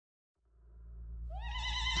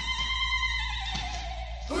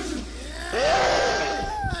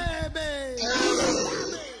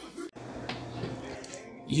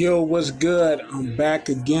Yo, what's good? I'm back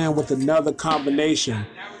again with another combination.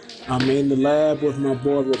 I'm in the lab with my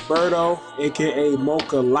boy Roberto, aka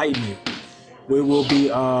Mocha Lightning. We will be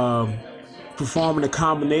performing a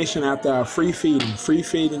combination after our free feeding. Free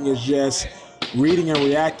feeding is just reading and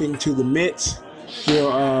reacting to the mitts.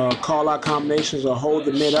 He'll call out combinations or hold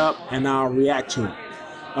the mitt up, and I'll react to it.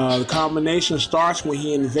 The combination starts when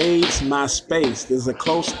he invades my space. There's a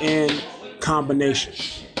close-in combination.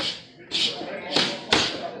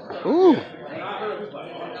 Ooh.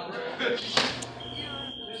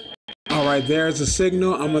 All right, there's a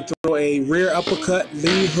signal. I'm going to throw a rear uppercut,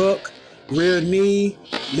 lead hook, rear knee,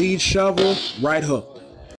 lead shovel, right hook.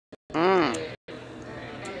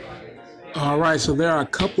 All right, so there are a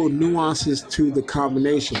couple nuances to the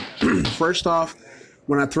combination. First off,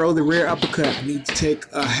 when I throw the rear uppercut, I need to take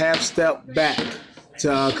a half step back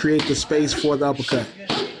to create the space for the uppercut.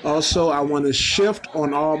 Also, I want to shift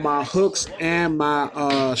on all my hooks and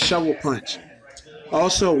my shovel punch.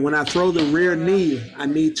 Also, when I throw the rear knee, I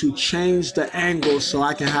need to change the angle so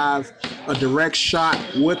I can have a direct shot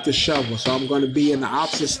with the shovel. So I'm going to be in the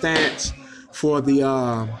opposite stance for the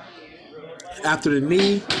after the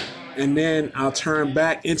knee, and then I'll turn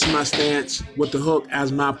back into my stance with the hook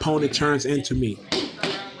as my opponent turns into me.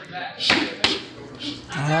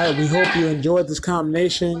 All right, we hope you enjoyed this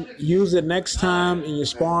combination. Use it next time in your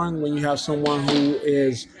sparring when you have someone who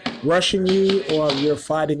is rushing you or you're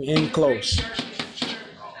fighting in close.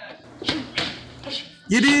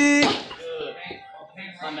 You dig?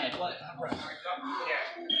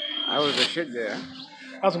 That was the shit there.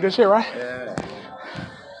 That was some good shit, right? Yeah.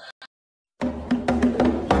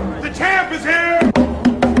 The champ is here!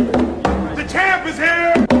 The champ is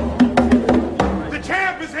here! The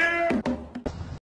champ is here!